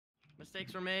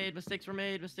Mistakes were made. Mistakes were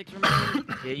made. Mistakes were made.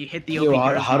 Yeah, you hit the Yo,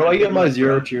 OP. how do I get my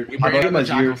zero tier? How do I get my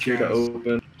zero tier to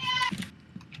open?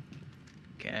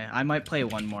 Okay, I might play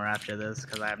one more after this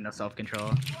because I have no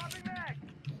self-control.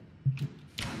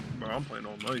 Bro, I'm playing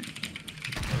all night.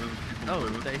 Oh,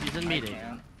 he's in meeting.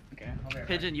 Okay.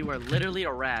 Pigeon, you are literally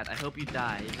a rat. I hope you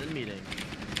die. He's in meeting.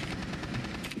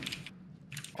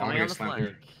 Coming on the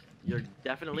flank. You're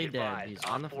definitely dead. He's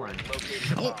on the flank.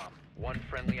 One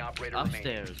friendly operator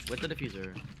Upstairs with the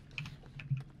diffuser.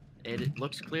 It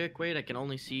looks clear, Quaid. I can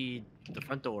only see the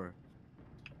front door.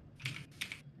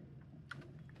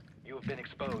 You have been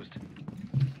exposed.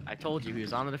 I told you he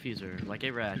was on the diffuser, like a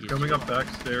rat. He's Coming up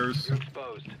backstairs. You're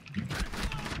exposed.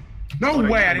 No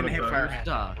way! I didn't hit fire.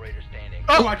 Stop. Operator standing.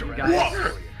 Oh, I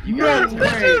guys- No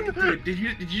way! Dude, did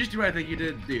you just do what I think you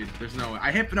did? Dude, there's no way.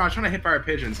 I was trying to hit fire a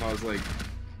pigeon, so I was like,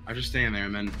 I was just standing there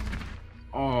and then,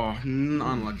 oh,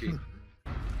 unlucky.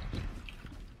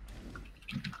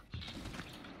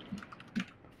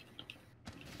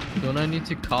 Don't I need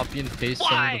to copy and paste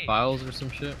some of the files or some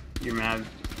shit? You're mad.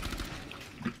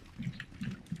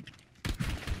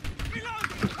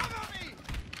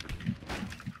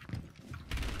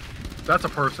 That's a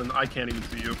person. I can't even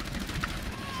see you.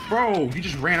 Bro, you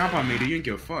just ran up on me, dude. You didn't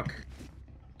give a fuck.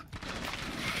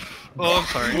 Oh, I'm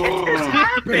sorry.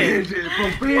 Bandit,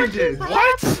 bro, bandit.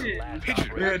 What? Last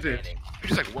operator standing.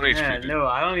 He's like 1 HP. No,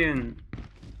 I don't even.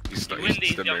 He's stuck. Win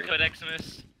these, young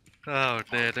Codeximus. Oh,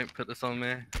 dear, don't put this on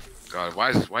me. God, why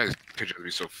is Pigeon gonna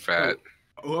be so fat?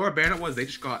 Whoever bandit was, they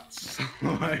just got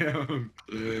slammed.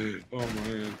 Oh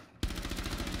man.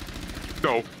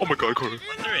 No. Oh my god, Connor.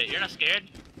 Through it. You're not scared?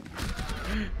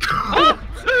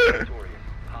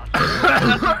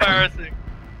 That's embarrassing.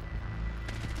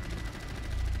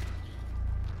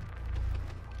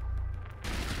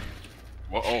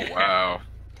 Whoa, oh, wow.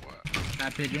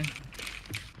 That pigeon.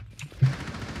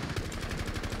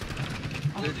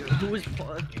 Who is You have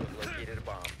located a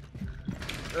bomb.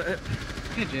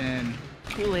 Pigeon.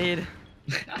 Kool-Aid?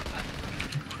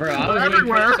 Bro, I was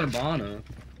everywhere. waiting for Sabana.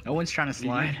 No one's trying to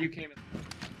slide. You came.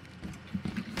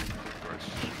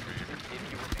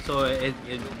 So the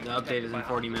update is in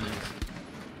 40 minutes.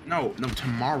 No,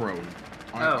 tomorrow.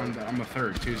 On the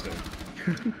 3rd, Tuesday.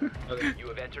 You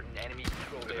have entered an enemy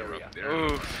controlled area.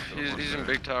 Oh, he's in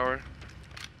big tower.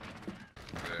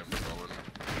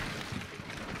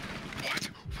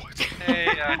 What? Hey,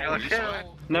 okay.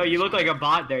 No, you look like a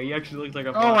bot there. You actually look like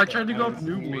a bot. Oh, I tried to go up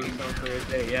noob me.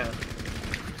 Yeah.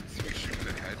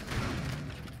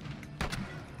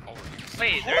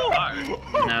 Wait, there are.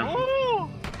 No.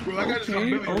 Bro, that guy just got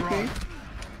completely wrong.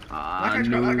 That guy just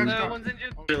No. No one's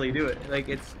injured. Really do it. Like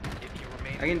it's. If you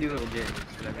remain I can do it legit.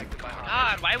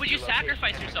 God, why would you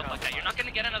sacrifice yourself like that? You're not gonna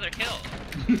get another kill.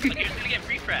 Like, you're just gonna get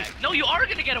free frag. No, you are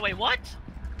gonna get away. What?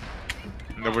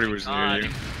 Nobody was near you.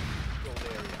 controlled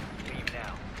area. Leave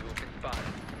now. You have been spotted.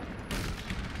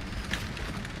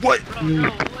 What? Bro, no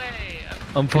way.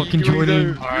 I'm fucking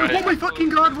joining. Alright. Oh my fucking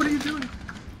god, what are you doing?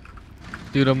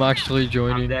 Dude, I'm actually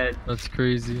joining. I'm dead. That's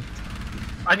crazy.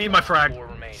 I need my frag. 4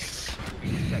 remaining. You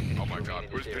will be detected Oh if my you god, remain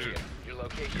in where's this area. Pigeon? Your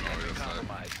location has been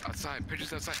compromised. Outside,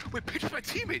 Pigeon's outside. Wait, Pigeon's my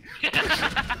teammate!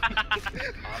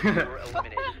 Op 4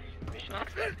 eliminated.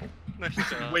 Mission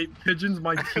successful. Wait, Pigeon's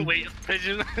my team. Wait,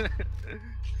 Pigeon.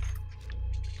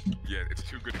 Yeah, it's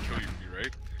too good to kill you for me,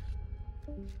 right?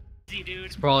 Easy, dude.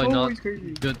 It's probably not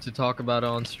good to talk about it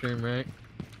on stream, right?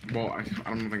 Well, I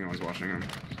don't think I was watching him.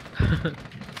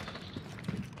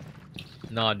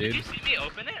 Nah, Did dude. you see me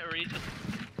open it, or were you just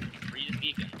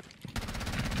geeking?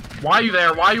 Why are you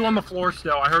there? Why are you on the floor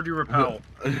still? I heard you repel.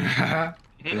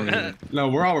 No,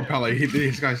 we're all repelling.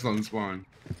 This guy's still in spawn.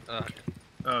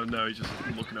 Oh no, he's just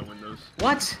looking at windows.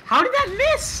 What? How did that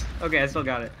miss? Okay, I still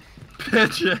got it.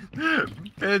 Pigeon!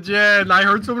 Pigeon! I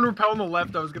heard someone repel on the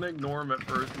left. I was gonna ignore him at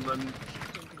first, and then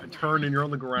I turned and you're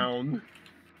on the ground.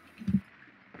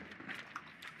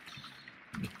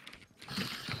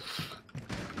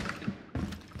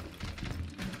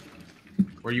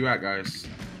 Where you at, guys?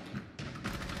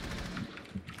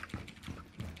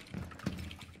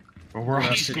 Well, we're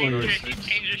all If still you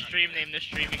change your stream name to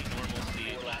Streaming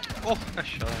Normalcy. Oh, I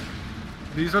shot him.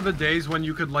 These are the days when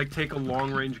you could like take a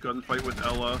long-range gunfight with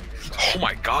Ella. Oh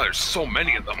my god, there's so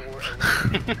many of them.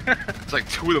 It's like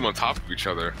 2 of them on top of each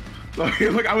other.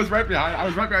 Look, I was right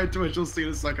behind Twitch. You'll see in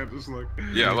a second. Just look.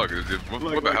 Yeah, look,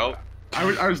 what the hell?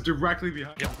 I was directly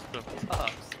behind.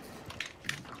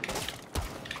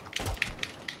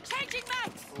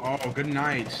 Oh, good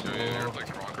night. Yeah,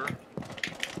 like rocker.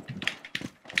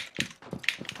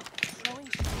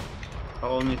 The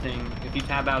only thing, if you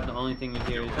tab out, the only thing you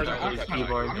hear is his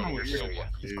keyboard. I don't know what you're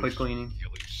Just quick cleaning. You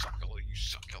suck, Ellie, you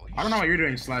suck, Ellie. I don't know what you're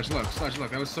doing, Slash. Look,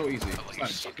 that was so easy.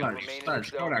 Slash,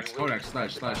 Codex,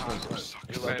 Slash.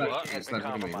 Wait, what? Slash, look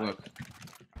at me, look.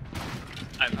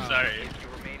 I'm sorry. If you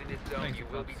remain in this zone, you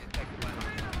will be detected by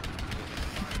hostiles.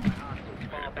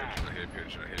 I hit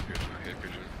pigeon.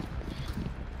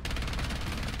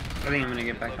 I think I'm gonna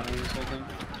get back on this whole thing.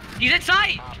 He's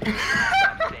inside!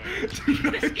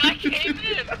 Dude, This guy came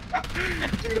in!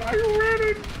 Dude, I ran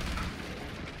it!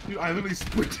 Dude, I literally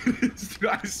sprinted. Dude,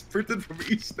 I sprinted from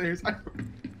each stairs.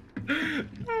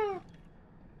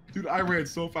 Dude, I ran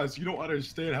so fast. You don't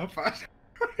understand how fast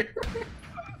I ran.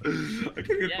 I can't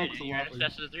get Yeah, focused on you're laughing.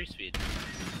 obsessed with the 3-speed.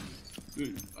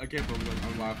 Dude, I can't believe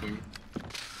I'm laughing.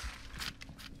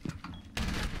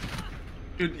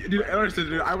 Dude, I don't understand,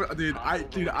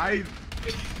 dude.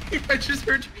 I just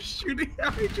heard you shooting. I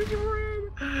just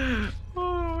ran.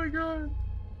 Oh my god.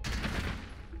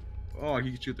 Oh,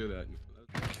 he can shoot through that.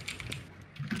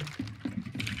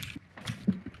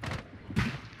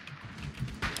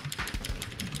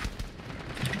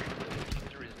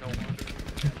 There is no one.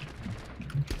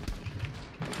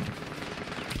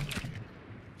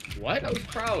 What? I was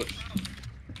crouched.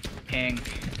 Ping.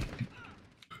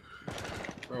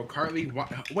 Bro, Carly,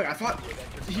 wait, I thought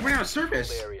he ran out of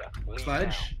service. Area. Leave Sledge?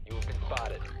 now. You have been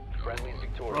spotted. Friendly's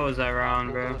victorious. What was that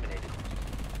round, bro? Eliminated.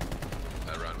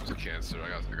 That round was a cancer.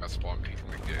 I got spawn peek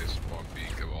from the gay spawn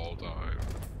peek of all time.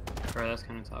 Bro, that's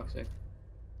kind of toxic.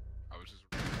 I was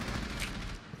just.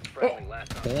 Friendly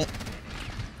last time.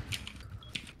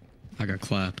 I got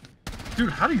clapped. Dude,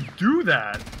 how do you do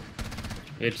that?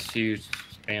 It's you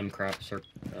spam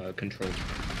control.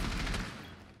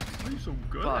 Why are you so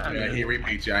good Fuck, at Yeah, it? he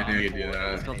repeats you. I knew you'd do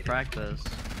Let's that. go practice.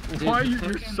 Why are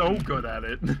you're so good at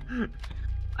it?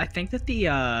 I think that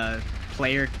the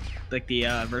player, like the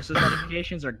versus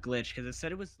notifications are glitched because it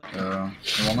said it was. It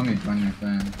won't let me join your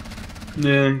thing.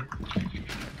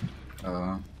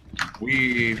 Yeah.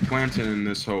 We planted in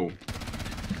this hole.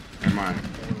 Never mind.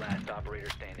 Four last operator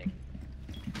standing.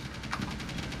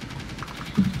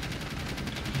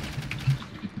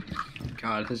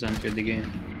 God, this entered the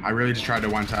game. I really just tried to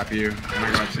one tap you, and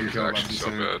I got team It's killed. actually so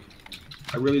bad.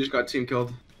 I really just got team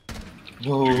killed.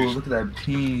 Whoa, look at that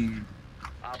ping.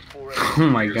 Op 4 Oh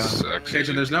my You're god. sexy. Okay,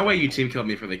 so there's no way you team killed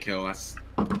me for the kill. That's.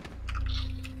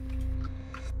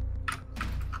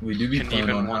 We do be Can playing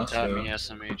even on one house, tap though. me,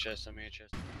 SMH.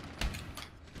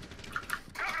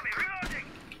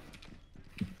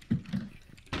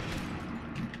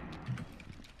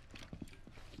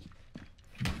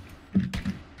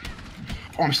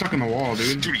 Oh, I'm stuck in the wall,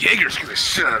 dude. Dude, Jaeger's gonna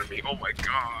shit out of me. Oh my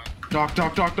god. Doc.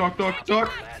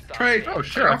 Trey. Oh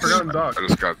shit, I forgot Doc. I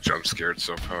just got jump scared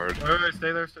so hard. Wait,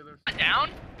 stay there. Down?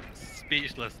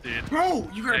 Speechless, dude. Bro,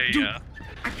 you gotta There you do. go.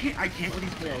 I can't with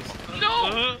these kills.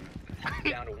 No!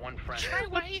 down to one friendly. Try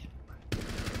away.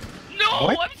 No! What?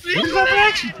 I'm What is speechless!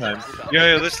 overreaction time?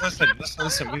 Yeah,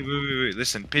 listen. Wait.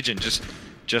 Listen, Pigeon, just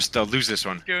lose this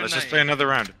one. Good Let's just night. play another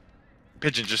round.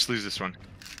 Pigeon, just lose this one.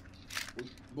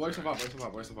 Blow yourself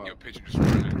up. Yo, pigeon just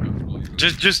ran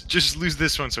it. Just lose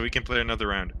this one so we can play another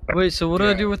round. Wait, so what do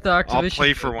I Yeah. do with the I'll activation?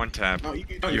 play for one tap. No,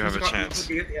 You have a chance.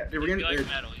 We're He's going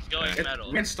metal. He's going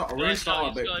metal. Reinstall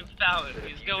He's it. going fountain.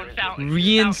 He's going fountain.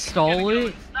 Reinstall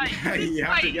it?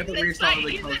 Yeah, you have to reinstall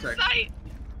the context.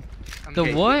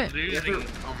 The what? You have to-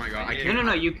 Oh my god, I No, can't.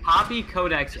 no, you copy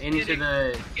codex into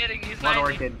the He's Blood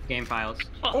Orchid game files.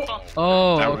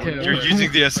 Oh, That okay. one- You're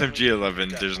using the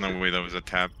SMG-11. There's no way that was a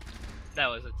tap. That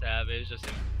was a tab. It was just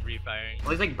him refiring.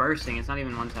 Well, he's like bursting. It's not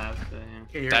even one tap. So, yeah.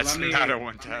 Okay, here, That's let me- not a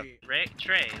one tap.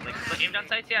 Trey, like aimed on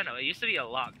sights? Yeah, no, it used to be a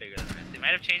lot bigger than this. They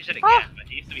might have changed it again, but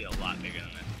it used to be a lot bigger than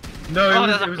this. No, Oh, it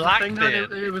there's was, a it was the black thing that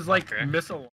bit. it was like Okay.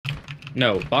 missile.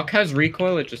 No, Buck has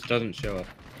recoil. It just doesn't show up.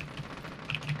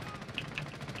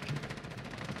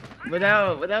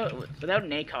 Without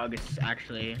NACOG, it's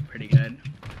actually pretty good.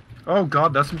 Oh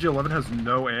god, the SMG-11 has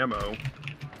no ammo.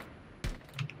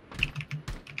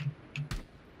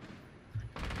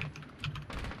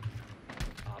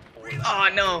 Oh,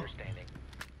 no.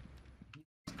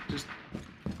 Just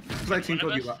because I team One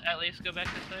killed of you. us at least go back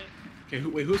to site. Okay,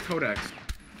 who's Codex?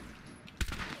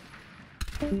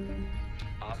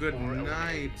 Op Good 4 eliminated.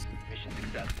 night. Mission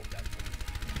successful.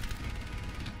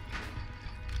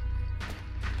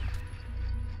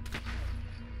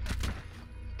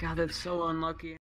 God, that's so unlucky.